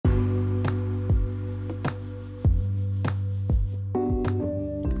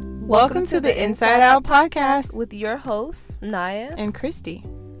Welcome to the Inside Out podcast with your hosts, Naya and Christy.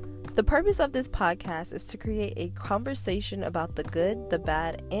 The purpose of this podcast is to create a conversation about the good, the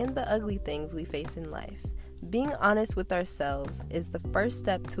bad, and the ugly things we face in life. Being honest with ourselves is the first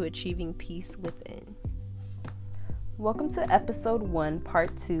step to achieving peace within. Welcome to episode 1,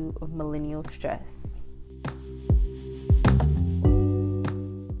 part 2 of Millennial Stress.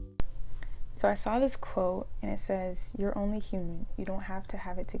 So I saw this quote and it says, "You're only human. You don't have to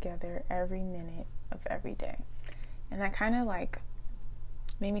have it together every minute of every day." And that kind of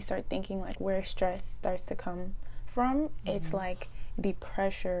made me start thinking where stress starts to come from. It's the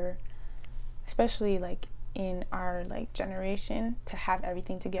pressure, especially in our generation, to have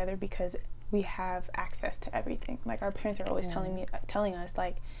everything together because we have access to everything. Our parents are always telling us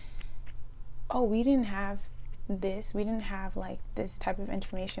oh, we didn't have this, we didn't have this type of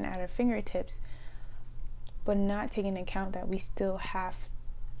information at our fingertips, but not taking into account that we still have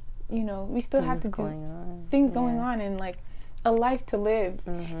have to do things going on and a life to live.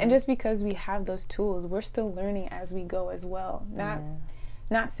 And just because we have those tools, we're still learning as we go as well.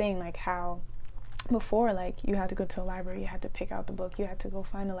 Not saying how before you had to go to a library, you had to pick out the book, you had to go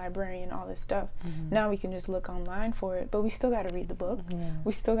find a librarian, all this stuff. Now we can just look online for it, but we still got to read the book.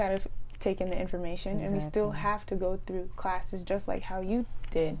 We still got to take in the information, and we still have to go through classes just like how you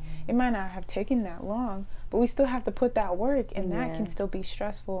did. It might not have taken that long, but we still have to put that work, and that can still be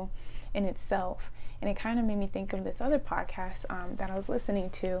stressful in itself. And it kind of made me think of this other podcast that I was listening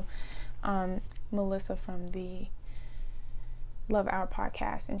to, Melissa from the Love Our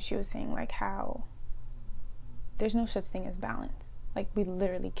podcast, and she was saying how there's no such thing as balance. We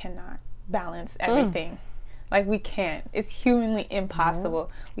literally cannot balance everything. We can't. It's humanly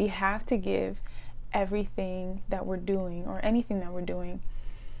impossible. We have to give everything that we're doing, or anything that we're doing,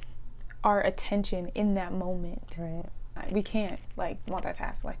 our attention in that moment. Right. We can't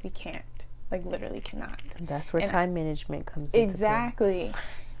multitask. We can't. Literally cannot. That's where time management comes into exactly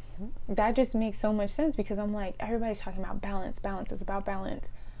play. That just makes so much sense, because I'm everybody's talking about balance. Balance is about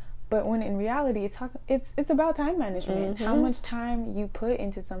balance. But when in reality, it's about time management. How much time you put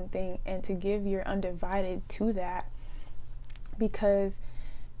into something, and to give your undivided to that. Because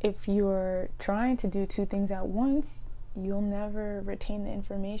if you're trying to do two things at once, you'll never retain the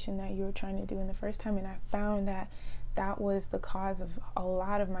information that you were trying to do in the first time. And I found that was the cause of a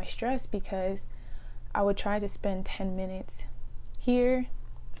lot of my stress, because I would try to spend 10 minutes here,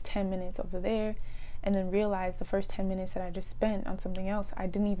 10 minutes over there, and then realize the first 10 minutes that I just spent on something else, I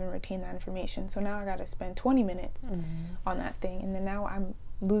didn't even retain that information. So now I got to spend 20 minutes on that thing. And then now I'm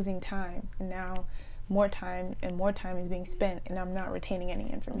losing time. And now more time is being spent, and I'm not retaining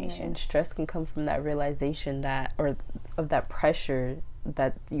any information. And stress can come from that realization of that pressure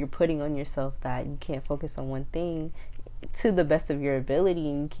that you're putting on yourself, that you can't focus on one thing to the best of your ability,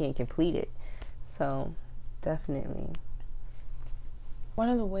 and you can't complete it. So definitely. One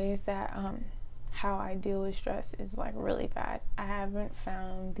of the ways that how I deal with stress is really bad. I haven't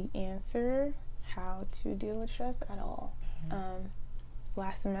found the answer how to deal with stress at all.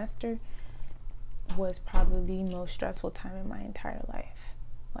 Last semester was probably the most stressful time in my entire life.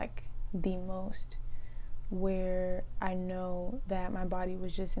 The most, where I know that my body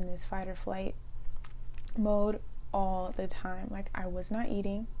was just in this fight or flight mode all the time. I was not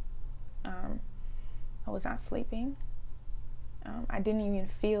eating, I was not sleeping, I didn't even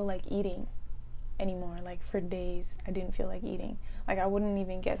feel like eating anymore. For days I didn't feel like eating. I wouldn't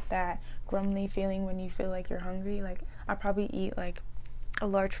even get that grumbly feeling when you feel like you're hungry. I probably eat a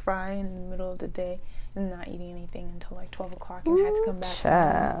large fry in the middle of the day and not eating anything until 12 o'clock, and had to come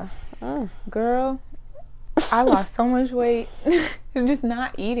back. Girl, I lost so much weight just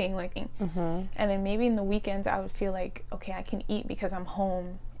not eating. And then maybe in the weekends I would feel okay, I can eat because I'm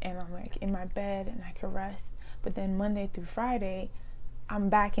home and I'm in my bed and I can rest. But then Monday through Friday I'm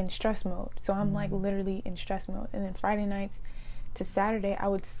back in stress mode. So I'm literally in stress mode. And then Friday nights to Saturday, I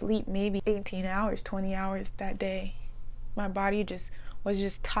would sleep maybe 18 hours, 20 hours that day. My body was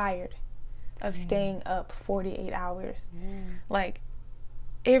just tired of staying up 48 hours.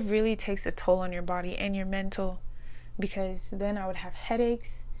 It really takes a toll on your body and your mental, because then I would have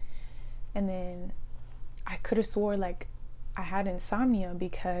headaches, and then I could have swore I had insomnia,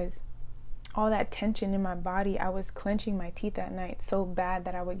 because all that tension in my body, I was clenching my teeth at night so bad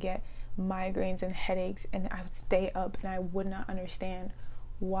that I would get migraines and headaches, and I would stay up, and I would not understand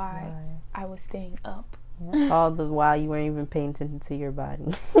why I was staying up. All the while you weren't even paying attention to your body.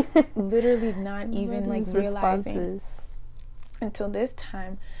 Literally not even realizing responses. Until this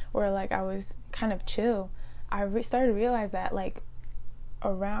time where I was kind of chill. I started to realize that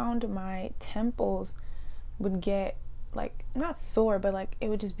around my temples would get like, not sore, but like it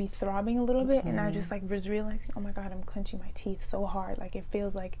would just be throbbing a little bit. And I just like was realizing, oh my God, I'm clenching my teeth so hard. Like it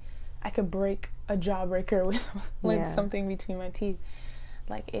feels like I could break a jawbreaker with something between my teeth.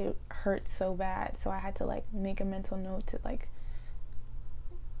 Like it hurt so bad. So I had to like make a mental note to like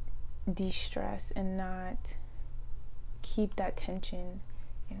de-stress and not keep that tension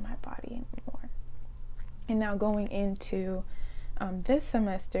in my body anymore. And now going into this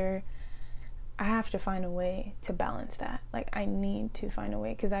semester, I have to find a way to balance that. Like I need to find a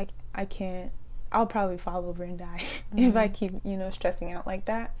way, because I can't, I'll probably fall over and die if I keep, stressing out like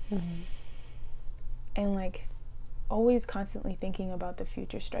that. And like always constantly thinking about the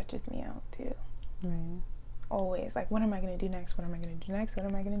future stretches me out too. Right. Always like, what am I going to do next? What am I going to do next? What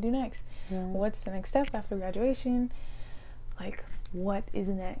am I going to do next? Right. What's the next step after graduation? Like, what is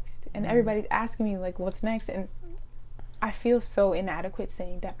next? And everybody's asking me like, what's next? And I feel so inadequate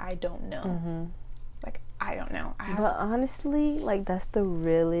saying that I don't know. Like, I don't know. But honestly, like, that's the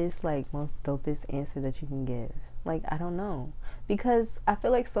realest, like, most dopest answer that you can give. Like, I don't know. Because I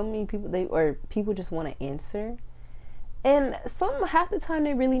feel like so many people, people just want to answer. And half the time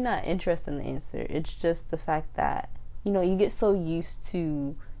they're really not interested in the answer. It's just the fact that, you get so used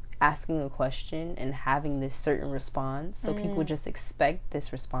to asking a question and having this certain response. So people just expect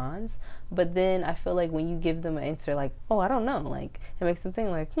this response. But then I feel like when you give them an answer like, oh, I don't know. Like, it makes them think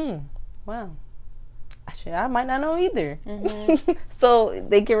like, wow. I might not know either. So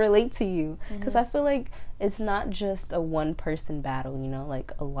they can relate to you. Because I feel like it's not just a one person battle,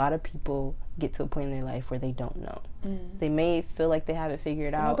 like a lot of people get to a point in their life where they don't know. They may feel like they have it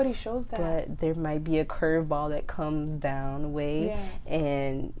figured out. Nobody shows that. But there might be a curveball that comes down the way.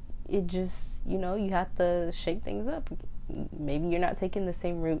 And it just, you have to shake things up. Maybe you're not taking the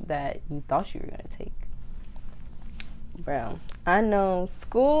same route that you thought you were going to take. Bro, I know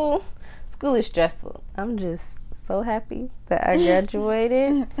school is stressful. I'm just so happy that I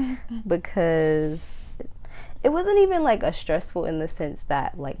graduated because it wasn't even like a stressful in the sense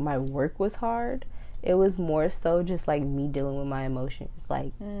that like my work was hard. It was more so just like me dealing with my emotions.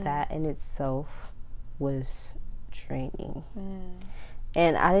 Like that in itself was draining.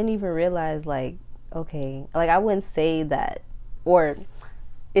 And I didn't even realize like, okay, like I wouldn't say that, or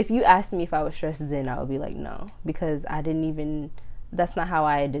if you asked me if I was stressed then I would be like no, because that's not how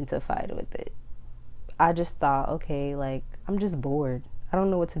I identified with it. I just thought, okay, like, I'm just bored. I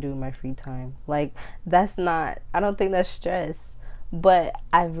don't know what to do in my free time. Like, I don't think that's stress. But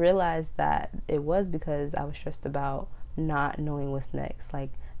I realized that it was because I was stressed about not knowing what's next. Like,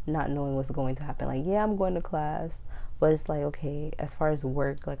 not knowing what's going to happen. Like, yeah, I'm going to class. But it's like, okay, as far as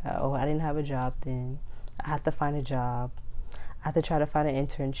work, like, I didn't have a job then. I have to find a job. I have to try to find an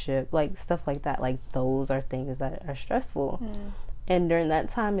internship. Like, stuff like that. Like, those are things that are stressful. And during that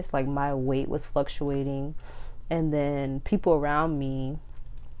time, it's like my weight was fluctuating. And then people around me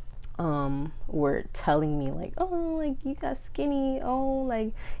were telling me like, oh, like you got skinny. Oh,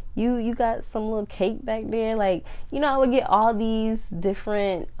 like you got some little cake back there. Like, I would get all these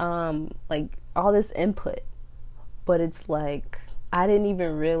different, like all this input. But it's like, I didn't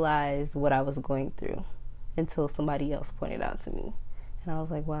even realize what I was going through until somebody else pointed out to me. And I was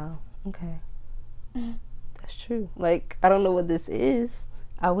like, wow, okay. That's true. Like, I don't know what this is.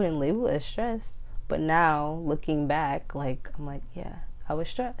 I wouldn't label it as stress. But now, looking back, like, I'm like, yeah, I was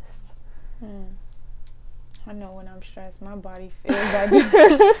stressed. I know when I'm stressed, my body feels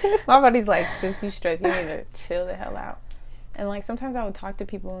like, my body's like, sis, you stressed, you need to chill the hell out. And like, sometimes I would talk to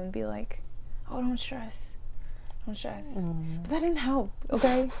people and be like, oh, don't stress. But that didn't help,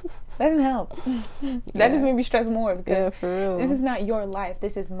 okay? That didn't help. That just made me stress more because for real. This is not your life.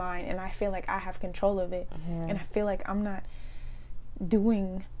 This is mine. And I feel like I have control of it. And I feel like I'm not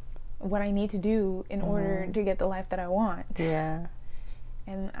doing what I need to do in order to get the life that I want. Yeah.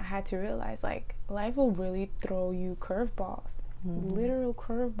 And I had to realize, like, life will really throw you curveballs. Literal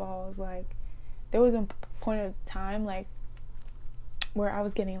curveballs. Like, there was a point of time, like, where I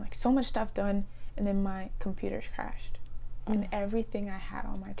was getting, like, so much stuff done. And then my computer crashed. And everything I had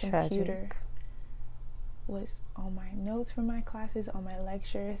on my computer was all my notes from my classes, all my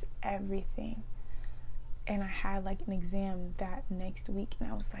lectures, everything. And I had like an exam that next week. And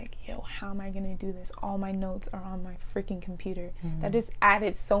I was like, yo, how am I going to do this? All my notes are on my freaking computer. That just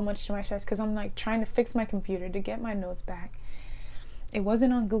added so much to my stress because I'm like trying to fix my computer to get my notes back. It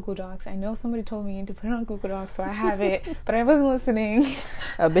wasn't on Google Docs. I know somebody told me to put it on Google Docs, so I have it, but I wasn't listening.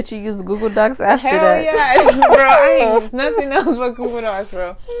 I bet you use Google Docs after Hell that. Yeah, bro. I ain't use nothing else but Google Docs,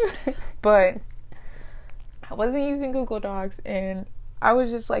 bro. But I wasn't using Google Docs, and I was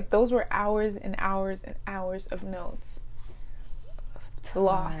just like, those were hours and hours and hours of notes.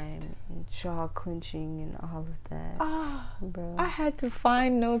 lost. And jaw clenching and all of that. Bro. I had to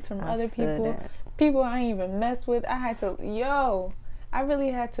find notes from other people. People I ain't even mess with. I really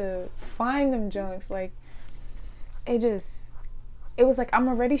had to find them junks. Like, it was like, I'm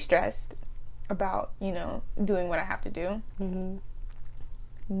already stressed about, doing what I have to do. Mm-hmm.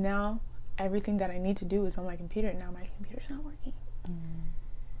 Now, everything that I need to do is on my computer. Now my computer's not working.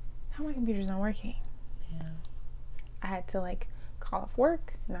 Now my computer's not working. Yeah. I had to, like, call off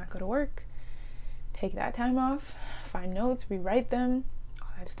work, not go to work, take that time off, find notes, rewrite them, all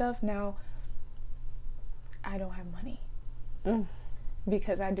that stuff. Now, I don't have money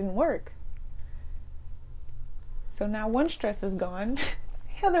because I didn't work. So now one stress is gone.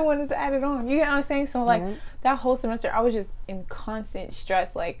 The other one is added on. You get what I'm saying? So, like, that whole semester, I was just in constant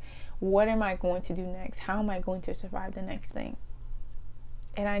stress. Like, what am I going to do next? How am I going to survive the next thing?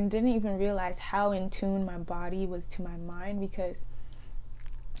 And I didn't even realize how in tune my body was to my mind, because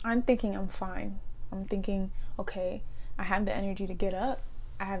I'm thinking I'm fine. I'm thinking, okay, I have the energy to get up.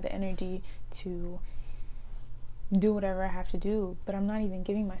 I have the energy to do whatever I have to do, but I'm not even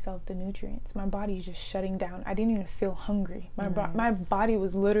giving myself the nutrients. My body's just shutting down. I didn't even feel hungry. My body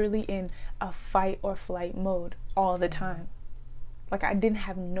was literally in a fight or flight mode all the time. Like, I didn't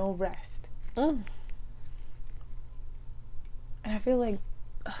have no rest. And I feel like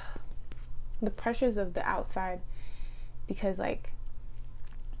the pressures of the outside, because, like,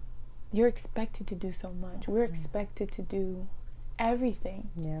 you're expected to do so much. We're expected to do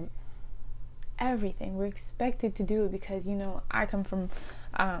everything. Yeah. Everything. We're expected to do it because, I come from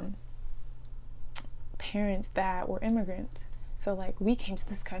parents that were immigrants. So, like, we came to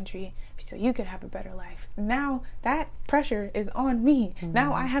this country so you could have a better life. Now that pressure is on me.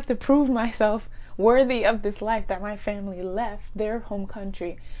 Now I have to prove myself worthy of this life that my family left their home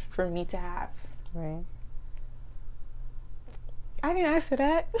country for me to have. Right. I didn't ask for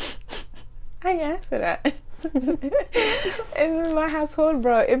that. I didn't ask for that. In my household,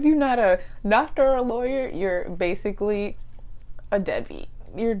 bro, if you're not a doctor or a lawyer, you're basically a deadbeat.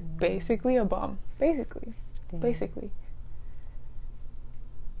 You're basically a bum. Basically.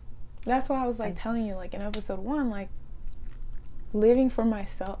 That's why I was, like, telling you, like, in episode 1, like, living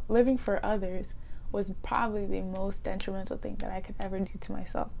for others was probably the most detrimental thing that I could ever do to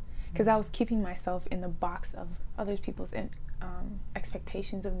myself, because I was keeping myself in the box of other people's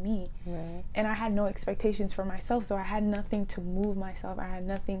expectations of me. Right. And I had no expectations for myself, so I had nothing to move myself. I had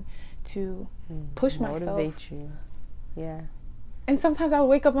nothing to push myself. Motivate you. Yeah. And sometimes I would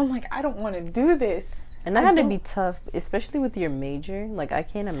wake up and I'm like, I don't want to do this. And that had to be tough, especially with your major. Like, I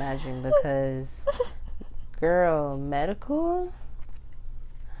can't imagine, because, girl, medical?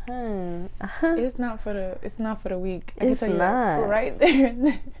 It's not for the weak. I it's can tell not. You right there and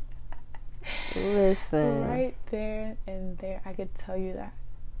there. Listen. Right there and there, I could tell you that.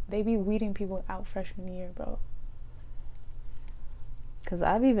 They be weeding people out freshman year, bro. Because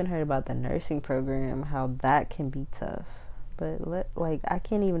I've even heard about the nursing program, how that can be tough. But, I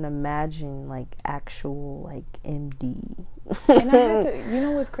can't even imagine, like, actual, like, MD. And I had to, you know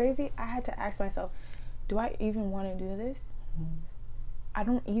what's crazy? I had to ask myself, do I even want to do this? I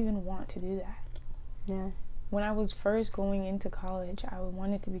don't even want to do that. Yeah. When I was first going into college, I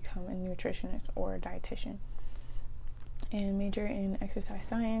wanted to become a nutritionist or a dietitian and major in exercise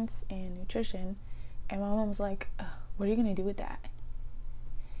science and nutrition. And my mom was like, what are you going to do with that?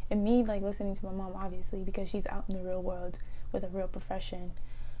 And me, like, listening to my mom, obviously, because she's out in the real world with a real profession,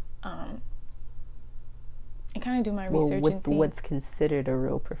 and kind of do my research with and see what's considered a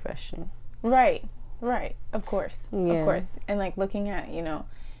real profession. Right, of course, yeah. And, like, looking at,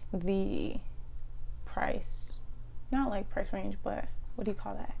 the price, not like price range, but what do you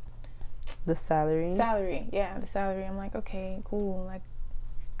call that? The salary. Yeah, the salary. I'm like, okay, cool. Like,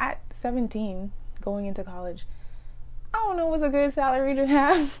 at 17, going into college, I don't know what's a good salary to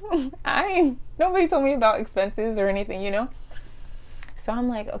have. Nobody told me about expenses or anything, So I'm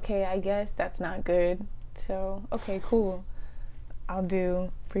like, okay, I guess that's not good. So, okay, cool. I'll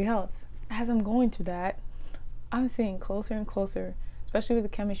do pre-health. As I'm going through that, I'm seeing closer and closer, especially with the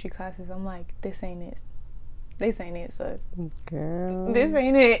chemistry classes. I'm like, this ain't it. This ain't it, sis. Girl. This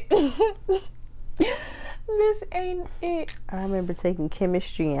ain't it. This ain't it. I remember taking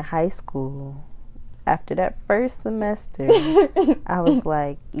chemistry in high school. After that first semester, I was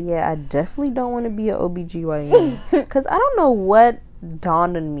like, yeah, I definitely don't want to be an OBGYN. Because I don't know what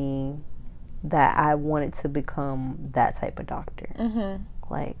dawned on me that I wanted to become that type of doctor. Mm-hmm.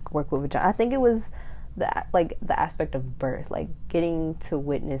 Like, work with vagina. I think it was the aspect of birth, like getting to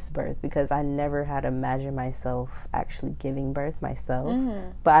witness birth, because I never had imagined myself actually giving birth myself.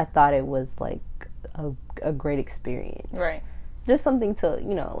 Mm-hmm. But I thought it was like a great experience. Right. just something to,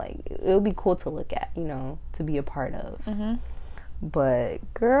 you know, like, it would be cool to look at, you know, to be a part of. Mm-hmm.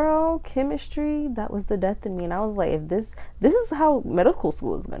 But girl, chemistry, that was the death of me. And I was like, if this is how medical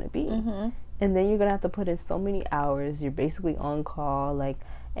school is going to be. Mm-hmm. And then you're going to have to put in so many hours. You're basically on call. Like,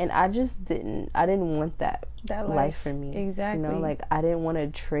 and I didn't want that life for me. Exactly. You know, like, I didn't want to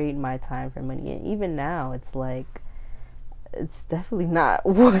trade my time for money. And even now, it's like, it's definitely not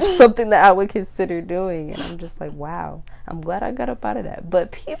something that I would consider doing. And I'm just like, wow, I'm glad I got up out of that.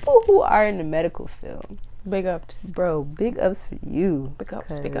 But people who are in the medical field, big ups. Bro, big ups for you. Big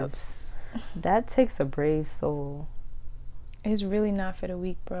ups. That takes a brave soul. It's really not for the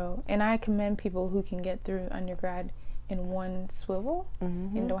weak, bro. And I commend people who can get through undergrad in one swivel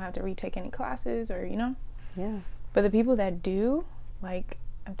and don't have to retake any classes or, you know. Yeah. But the people that do, like,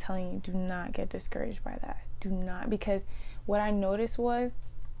 I'm telling you, do not get discouraged by that. Do not. Because what I noticed was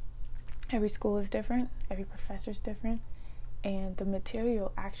every school is different. Every professor is different. And the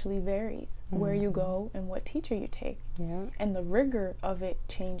material actually varies where you go and what teacher you take. Yeah. And the rigor of it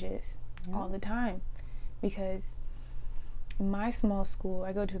changes all the time. Because in my small school,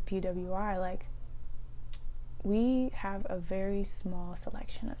 I go to a PWI, like, we have a very small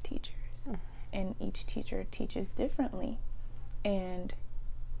selection of teachers. And each teacher teaches differently. And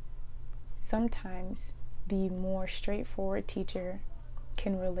sometimes the more straightforward teacher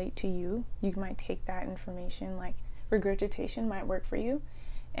can relate to you. You might take that information, like, regurgitation might work for you,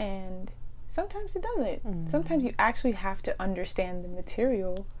 and sometimes it doesn't. Sometimes you actually have to understand the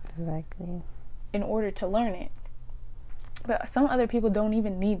material exactly in order to learn it, but some other people don't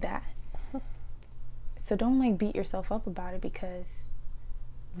even need that. So don't, like, beat yourself up about it, because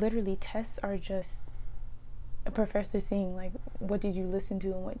literally tests are just a professor seeing, like, what did you listen to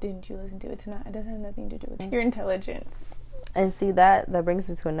and what didn't you listen to. It doesn't have nothing to do with your intelligence. And see, that brings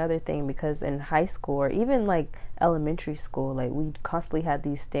me to another thing, because in high school, or even like elementary school, like, we constantly had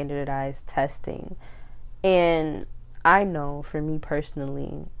these standardized testing. And I know, for me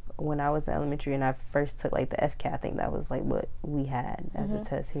personally, when I was in elementary and I first took, like, the FCAT, I think that was, like, what we had as a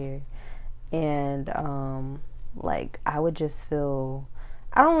test here. And like, I would just feel,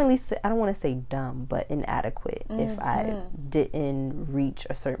 I don't want to say dumb, but inadequate if I didn't reach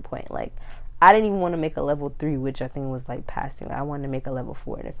a certain point. Like, I didn't even want to make a level 3, which I think was, like, passing. Like, I wanted to make a level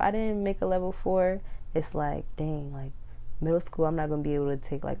 4. And if I didn't make a level 4, it's like, dang, like, middle school, I'm not going to be able to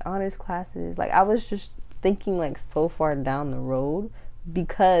take, like, honors classes. Like, I was just thinking, like, so far down the road,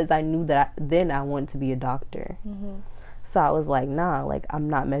 because I knew that then I wanted to be a doctor. So I was like, nah, like, I'm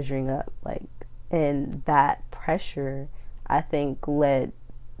not measuring up. Like, and that pressure, I think, led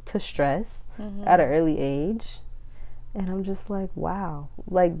to stress at an early age. And I'm just like, wow,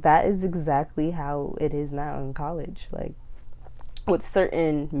 like, that is exactly how it is now in college, like, with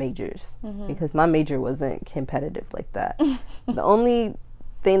certain majors, because my major wasn't competitive like that. The only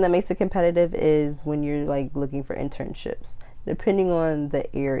thing that makes it competitive is when you're, like, looking for internships, depending on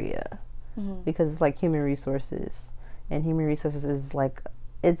the area, because it's like human resources, and human resources is, like,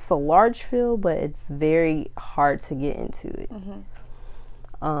 it's a large field, but it's very hard to get into it.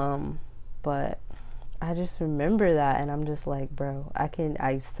 But I just remember that, and I'm just like, bro,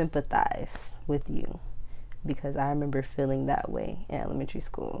 I sympathize with you, because I remember feeling that way in elementary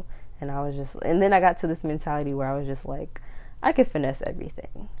school. And I was just, and then I got to this mentality where I was just like, I could finesse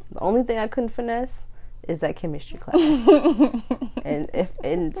everything. The only thing I couldn't finesse is that chemistry class.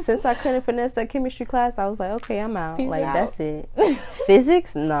 and since I couldn't finesse that chemistry class, I was like, okay, I'm out. Peace like, out. That's it.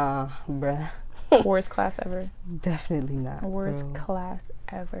 Physics? Nah, bruh. Worst class ever. Definitely not. Worst class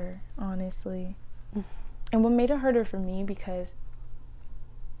ever, honestly. And what made it harder for me, because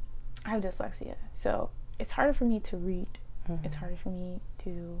I have dyslexia, so it's harder for me to read. It's harder for me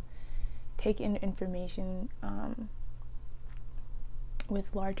to take in information with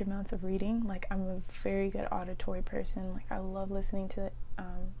large amounts of reading. Like, I'm a very good auditory person. Like, I love listening to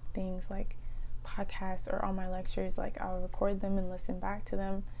things like podcasts or on my lectures. Like, I'll record them and listen back to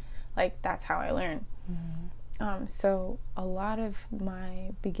them. Like, that's how I learn. So a lot of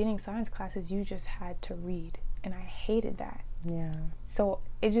my beginning science classes, you just had to read, and I hated that. Yeah. So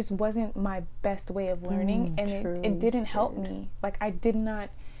it just wasn't my best way of learning, and it didn't help me. Like, I did not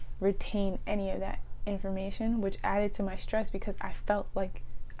retain any of that information, which added to my stress, because I felt like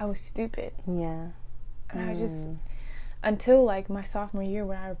I was stupid. Yeah. And I just, until, like, my sophomore year,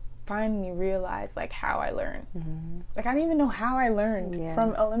 when I finally realized, like, how I learned. Like, I didn't even know how I learned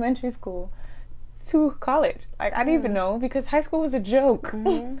from elementary school to college. Like, I didn't even know, because high school was a joke. High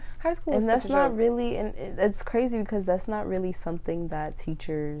school was such a joke. And that's not really, and it's crazy, because that's not really something that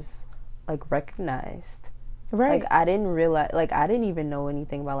teachers, like, recognized Right. Like, I didn't realize, like, I didn't even know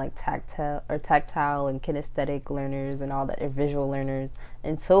anything about, like, tactile and kinesthetic learners and all that, or visual learners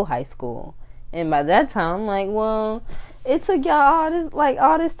until high school. And by that time, I'm like, well, it took y'all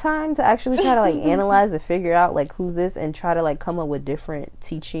all this time to actually try to, like, analyze and figure out, like, who's this, and try to, like, come up with different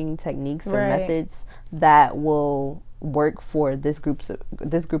teaching techniques or methods that will work for this group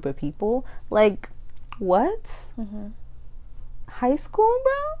of people. Like, what? Mm-hmm. High school,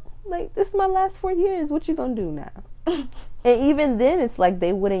 bro? Like, this is my last 4 years. What you gonna do now? And even then, it's like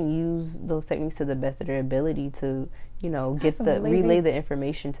they wouldn't use those techniques to the best of their ability to, you know, relay the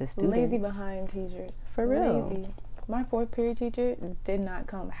information to students. Lazy behind teachers. For real. Lazy. My 4th period teacher did not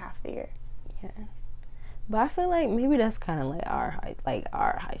come half the year. Yeah. But I feel like maybe that's kind of like our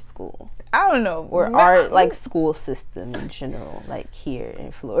high school. I don't know. Or our, like, school system in general, like, here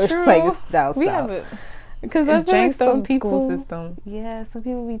in Florida. True. Like, down we south. Have a because I feel like some people, school system. Yeah, some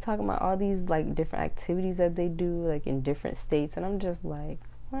people be talking about all these, like, different activities that they do, like, in different states, and I'm just like,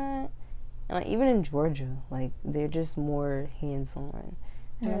 what? And, like, even in Georgia, like, they're just more hands-on,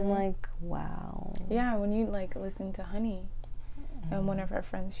 and I'm like, wow. Yeah, when you, like, listen to Honey, and one of our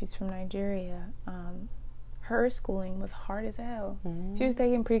friends, she's from Nigeria, her schooling was hard as hell. Mm-hmm. She was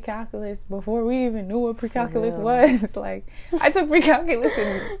taking pre-calculus before we even knew what pre-calculus was. Like, I took pre-calculus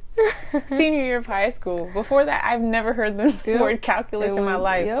in senior year of high school. Before that, I've never heard the word calculus in my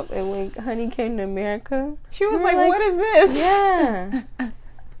life. Yep, and when Honey came to America, she was like, what is this? Yeah.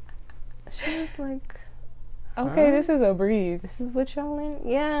 She was like, okay, this is a breeze. This is what y'all in?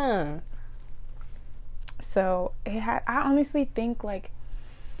 Yeah. So, I honestly think, like,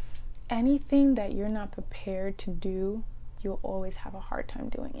 anything that you're not prepared to do, you'll always have a hard time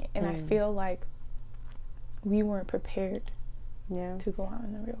doing it. And I feel like we weren't prepared to go out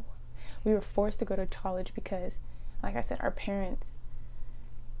in the real world. We were forced to go to college because, like I said, our parents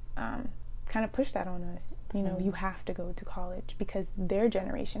kind of pushed that on us. You know, you have to go to college because their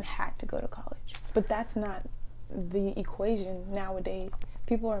generation had to go to college. But that's not the equation nowadays.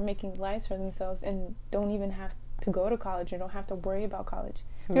 People are making lives for themselves and don't even have to go to college or don't have to worry about college.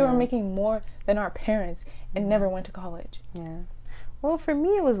 People are making more than our parents and never went to college. Yeah. Well, for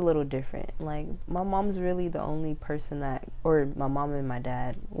me, it was a little different. Like, my mom's really the only person or my mom and my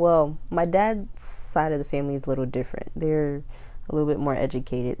dad. Well, my dad's side of the family is a little different. They're a little bit more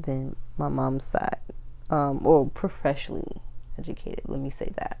educated than my mom's side. Or professionally educated, let me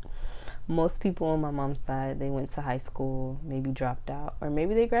say that. Most people on my mom's side, they went to high school, maybe dropped out, or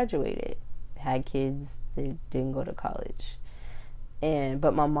maybe they graduated, had kids, they didn't go to college.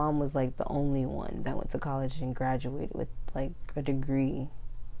 But my mom was, like, the only one that went to college and graduated with, like, a degree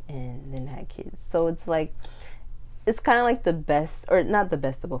and then had kids. So it's like, it's kind of like the best, or not the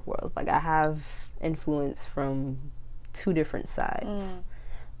best of both worlds. Like, I have influence from two different sides.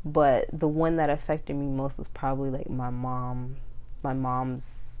 But the one that affected me most was probably, like, my mom's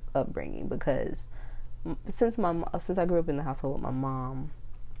upbringing, because since I grew up in the household with my mom,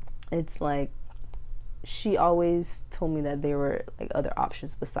 it's like, she always told me that there were, like, other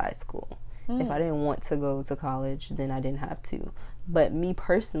options besides school. If I didn't want to go to college, then I didn't have to. But me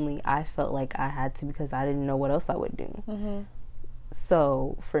personally, I felt like I had to because I didn't know what else I would do.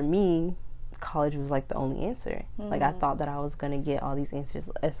 So for me, college was, like, the only answer. Like, I thought that I was going to get all these answers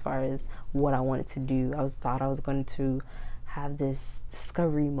as far as what I wanted to do. Thought I was going to have this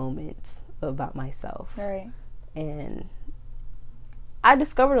discovery moment about myself. Right. And I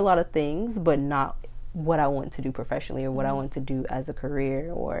discovered a lot of things, but not what I want to do professionally or what I want to do as a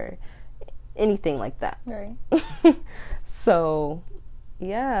career or anything like that. Right. So,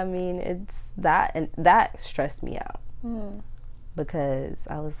 yeah, I mean, it's that, and that stressed me out. Because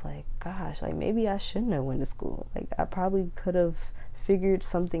I was like, gosh, like, maybe I shouldn't have went to school. Like, I probably could have figured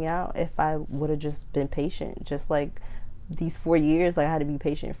something out if I would have just been patient. Just like these 4 years, like, I had to be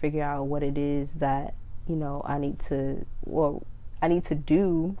patient and figure out what it is that, you know, I need to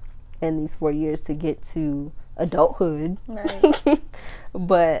do in these 4 years to get to adulthood. Right.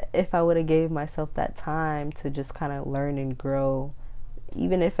 But if I would have gave myself that time to just kind of learn and grow,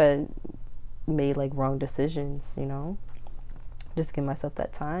 even if I made, like, wrong decisions, you know, just give myself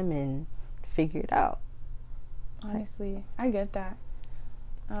that time and figure it out. Honestly, I get that.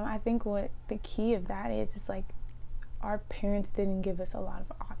 I think what the key of that is like, our parents didn't give us a lot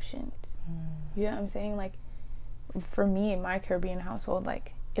of options. You know what I'm saying? Like, for me in my Caribbean household,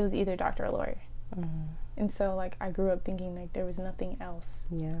 like, it was either doctor or lawyer. And so, like, I grew up thinking, like, there was nothing else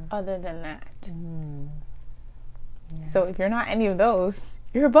other than that. So if you're not any of those,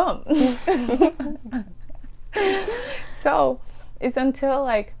 you're a bum. So it's until,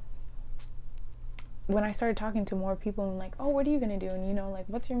 like, when I started talking to more people and like, oh, what are you going to do? And, you know, like,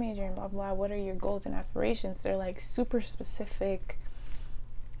 what's your major and blah, blah, what are your goals and aspirations? They're like super specific,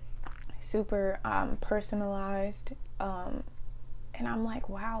 super personalized. And I'm like,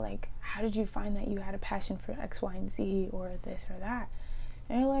 wow, like, how did you find that you had a passion for X, Y, and Z or this or that?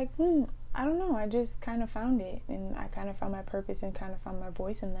 And you're like, I don't know. I just kind of found it. And I kind of found my purpose and kind of found my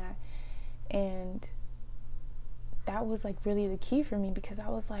voice in that. And that was like really the key for me, because I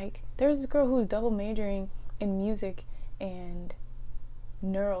was like, there's this girl who was double majoring in music and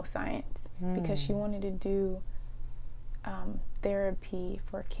neuroscience because she wanted to do therapy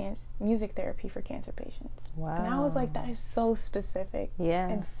for music therapy for cancer patients. Wow. And I was like, that is so specific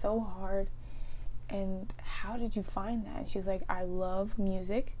and so hard. And how did you find that? And she's like, I love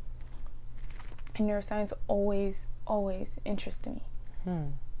music, and neuroscience always interested me.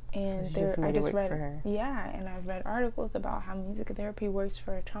 And I just read, and I've read articles about how music therapy works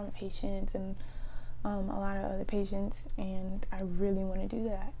for trauma patients and a lot of other patients, and I really want to do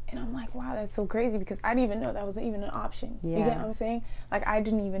that. And I'm like, wow, that's so crazy, because I didn't even know that was even an option. You get what I'm saying? Like, I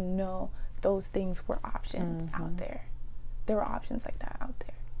didn't even know those things were options out there. There were options like that out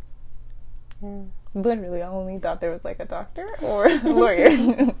there. Literally, I only thought there was like a doctor or a lawyer.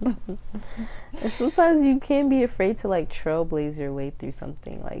 And sometimes you can be afraid to like trailblaze your way through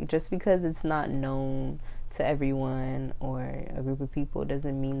something. Like, just because it's not known to everyone or a group of people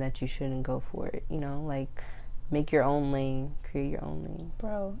doesn't mean that you shouldn't go for it. You know, like, make your own lane, create your own lane,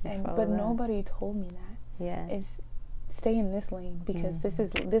 bro. But nobody told me that. Yeah, it's stay in this lane, because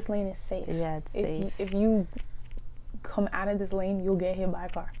this lane is safe. Yeah, it's safe. If you come out of this lane, you'll get hit by a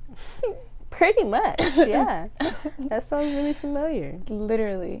car. Pretty much, yeah. That sounds really familiar.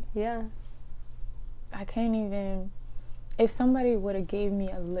 Literally. Yeah. I can't even... If somebody would have gave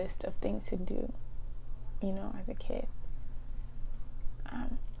me a list of things to do, you know, as a kid,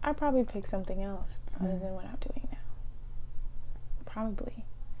 I'd probably pick something else other than what I'm doing now. Probably.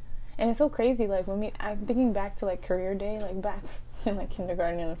 And it's so crazy, like, I'm thinking back to, like, career day, like, back in, like,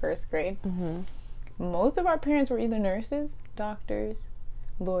 kindergarten and the first grade. Most of our parents were either nurses, doctors,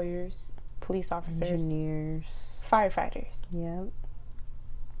 lawyers, police officers, engineers, firefighters. Yep.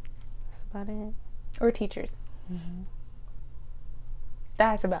 That's about it. Or teachers.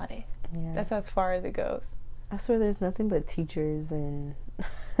 That's about it. Yeah. That's as far as it goes. I swear there's nothing but teachers and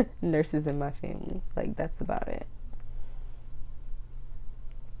nurses in my family. Like, that's about it.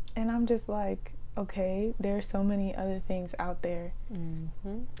 And I'm just like, okay, there's so many other things out there.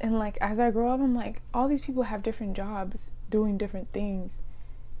 And like, as I grow up, I'm like, all these people have different jobs doing different things.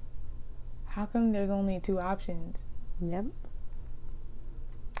 How come there's only 2 options? Yep.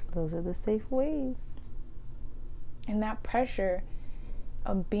 Those are the safe ways. And that pressure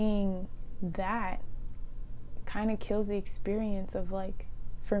of being that kind of kills the experience of, like,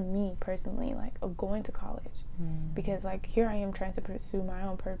 for me personally, like, of going to college. Because, like, here I am trying to pursue my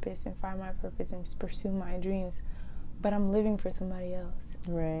own purpose and find my purpose and pursue my dreams, but I'm living for somebody else.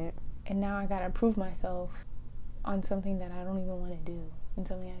 Right. And now I gotta prove myself on something that I don't even want to do, and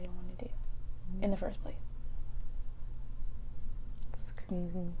something I don't want to do in the first place. It's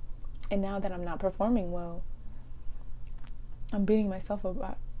crazy. And now that I'm not performing well, I'm beating myself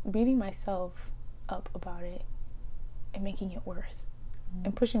up about it and making it worse.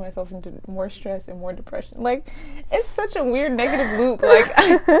 And pushing myself into more stress and more depression. Like, it's such a weird negative loop.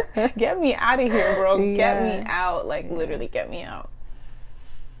 Like, get me out of here, bro. Get me out. Like, literally get me out.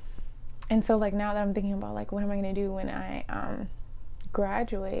 And so, like, now that I'm thinking about, like, what am I going to do when I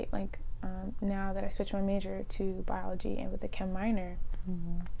graduate, like, now that I switched my major to biology and with a chem minor,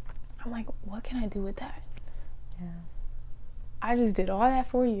 I'm like, what can I do with that? Yeah. I just did all that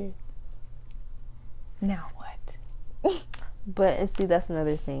 4 years. Now what? But, and see, that's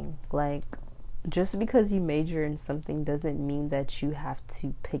another thing. Like, just because you major in something doesn't mean that you have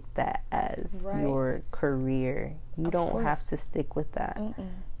to pick that as your career. You don't have to stick with that.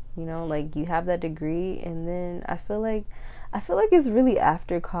 You know, like, you have that degree, and then I feel like it's really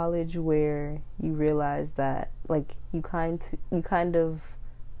after college where you realize that, like, you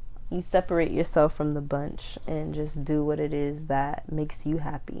separate yourself from the bunch and just do what it is that makes you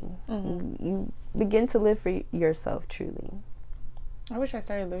happy. You begin to live for yourself, truly. I wish I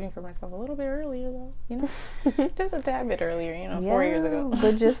started living for myself a little bit earlier, though, you know? Just a tad bit earlier, you know, 4 years ago.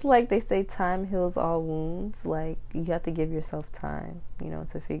 But just like they say, time heals all wounds. Like, you have to give yourself time, you know,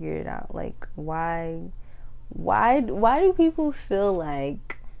 to figure it out. Like, why do people feel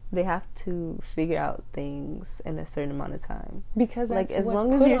like they have to figure out things in a certain amount of time? Because that's like, as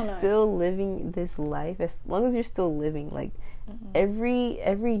long as you're still living this life, as long as you're still living, like,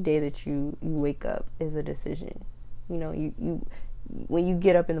 every day that you wake up is a decision. You know, when you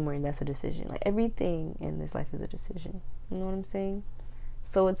get up in the morning, that's a decision. Like, everything in this life is a decision. You know what I'm saying?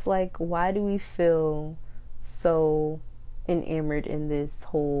 So it's like, why do we feel so enamored in this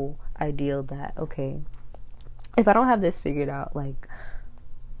whole ideal that, okay, if I don't have this figured out, like,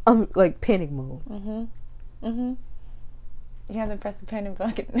 I'm like panic mode. You have to press the panic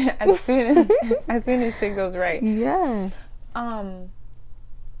button as soon as shit goes right. Yeah.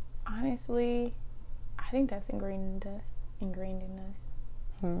 Honestly, I think that's ingrained in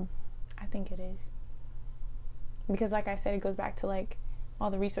us. I think it is. Because like I said, it goes back to like all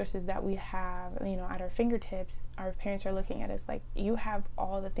the resources that we have, you know, at our fingertips. Our parents are looking at us like, you have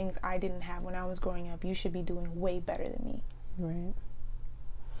all the things I didn't have when I was growing up. You should be doing way better than me. Right.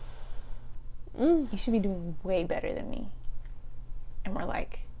 You should be doing way better than me. And we're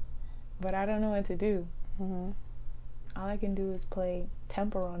like, but I don't know what to do. All I can do is play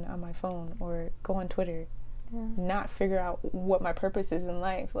Temple Run on my phone or go on Twitter. Not figure out what my purpose is in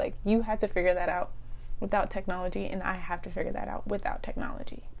life. Like, you had to figure that out without technology, and I have to figure that out without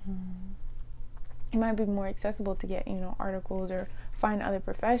technology. It might be more accessible to get, you know, articles or find other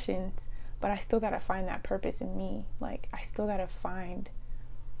professions, but I still gotta find that purpose in me. Like, I still gotta find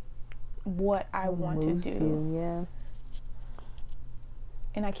what I want to do. Yeah.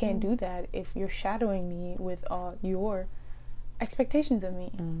 And I can't do that if you're shadowing me with all your expectations of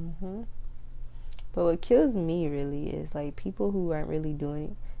me. But what kills me really is like people who aren't really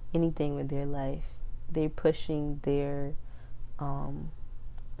doing anything with their life. They're pushing their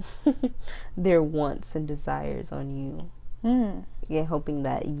their wants and desires on you. And hoping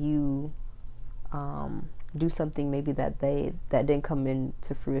that you do something maybe that didn't come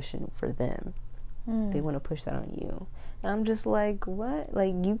into fruition for them. They want to push that on you. And I'm just like, what?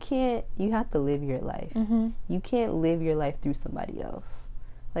 Like, you have to live your life. You can't live your life through somebody else.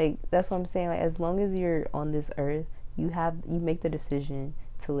 Like, that's what I'm saying. Like, as long as you're on this earth, you make the decision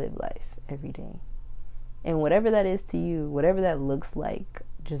to live life every day. And whatever that is to you, whatever that looks like,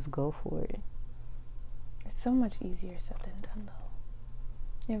 just go for it. It's so much easier said than done,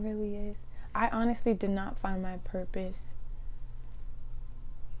 though. It really is. I honestly did not find my purpose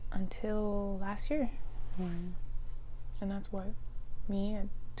until last year. And that's what? Me at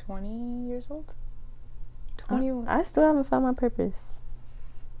 20 years old? 21. I still haven't found my purpose.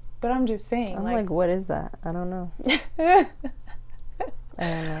 But I'm just saying. I'm like, what is that? I don't know. I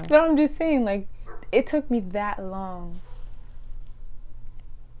don't know. But I'm just saying, like, it took me that long.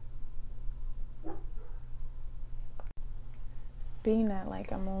 Being that,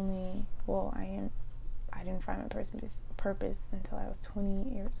 like, I didn't find my purpose until I was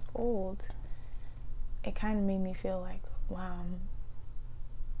 20 years old. It kind of made me feel like, wow,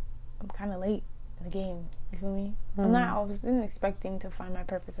 I'm kind of late in the game. You feel me? I wasn't expecting to find my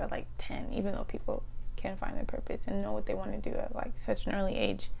purpose at like 10, even though people can find their purpose and know what they want to do at like such an early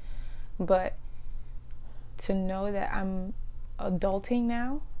age. But to know that I'm adulting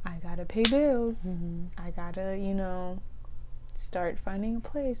now, I gotta pay bills. I gotta, you know, start finding a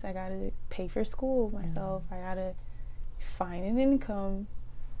place. I gotta pay for school myself. I gotta find an income.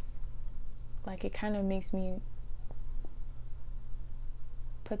 Like, it kind of makes me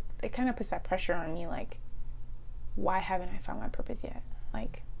puts that pressure on me, like, why haven't I found my purpose yet?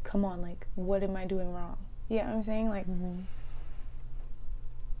 Like, come on, like, what am I doing wrong? You know what I'm saying? Like,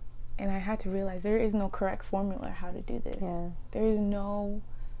 and I had to realize there is no correct formula how to do this. There is no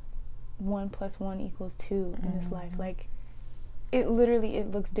 1 + 1 = 2 in this life. Like, it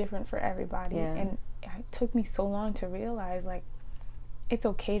looks different for everybody. And it took me so long to realize, like, it's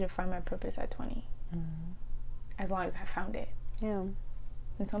okay to find my purpose at 20, as long as I found it.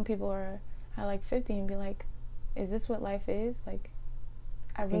 And some people are at like 50 and be like, is this what life is? Like,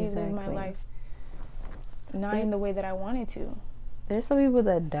 I really lived my life not in the way that I wanted to. There's some people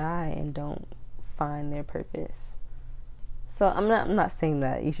that die and don't find their purpose. So I'm not saying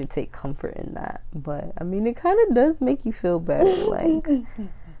that you should take comfort in that, but I mean, it kind of does make you feel better.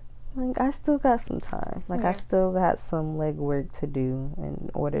 Like I still got some time. Like, I still got some legwork to do in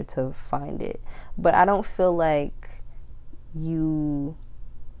order to find it. But I don't feel like you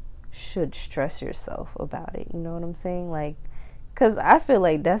should stress yourself about it. You know what I'm saying? Like, because I feel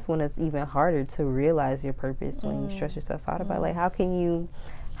like that's when it's even harder to realize your purpose, when you stress yourself out about it. Like, how can you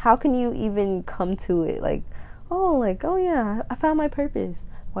even come to it? Like, oh yeah, I found my purpose,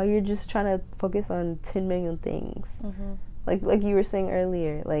 while you're just trying to focus on 10 million things. Like you were saying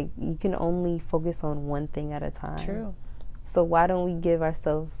earlier, like, you can only focus on one thing at a time. True. So why don't we give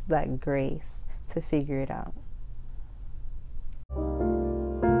ourselves that grace to figure it out?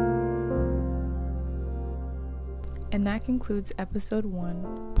 And that concludes episode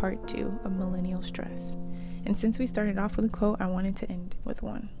 1, part 2 of Millennial Stress. And since we started off with a quote, I wanted to end with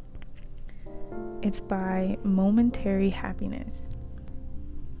one. It's by Momentary Happiness.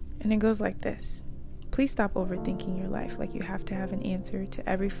 And it goes like this. Please stop overthinking your life like you have to have an answer to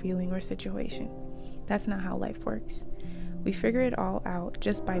every feeling or situation. That's not how life works. We figure it all out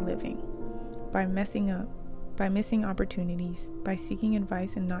just by living, by messing up, by missing opportunities, by seeking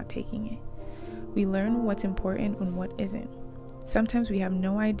advice and not taking it. We learn what's important and what isn't. Sometimes we have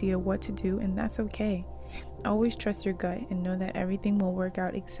no idea what to do, and that's okay. Always trust your gut and know that everything will work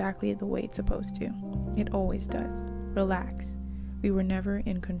out exactly the way it's supposed to. It always does. Relax. We were never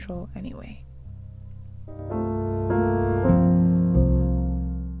in control anyway.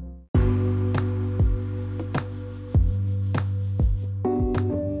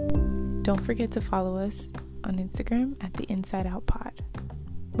 Don't forget to follow us on Instagram at the Inside Out Pod.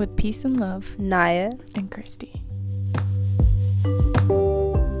 With peace and love, Naya and Christy.